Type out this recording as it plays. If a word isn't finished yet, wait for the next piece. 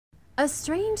A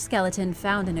strange skeleton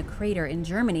found in a crater in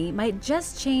Germany might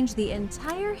just change the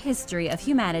entire history of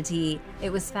humanity.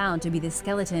 It was found to be the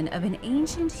skeleton of an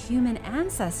ancient human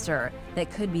ancestor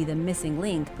that could be the missing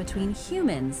link between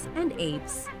humans and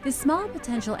apes. The small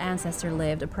potential ancestor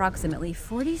lived approximately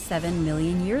 47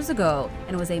 million years ago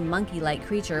and was a monkey-like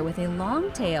creature with a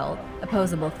long tail,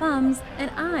 opposable thumbs,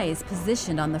 and eyes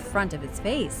positioned on the front of its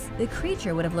face. The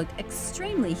creature would have looked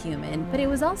extremely human, but it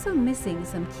was also missing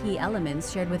some key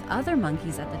elements shared with other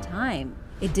monkeys at the time.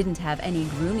 It didn't have any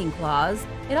grooming claws.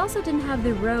 It also didn't have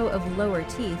the row of lower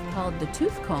teeth called the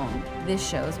tooth comb. This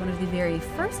shows one of the very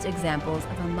first examples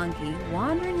of a monkey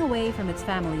wandering away from its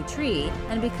family tree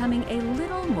and becoming a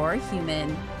little more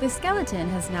human. The skeleton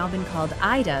has now been called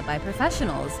Ida by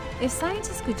professionals. If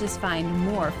scientists could just find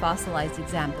more fossilized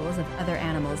examples of other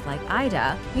animals like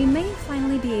Ida, we may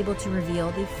finally be able to reveal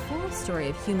the full story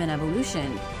of human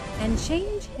evolution and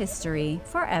change history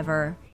forever.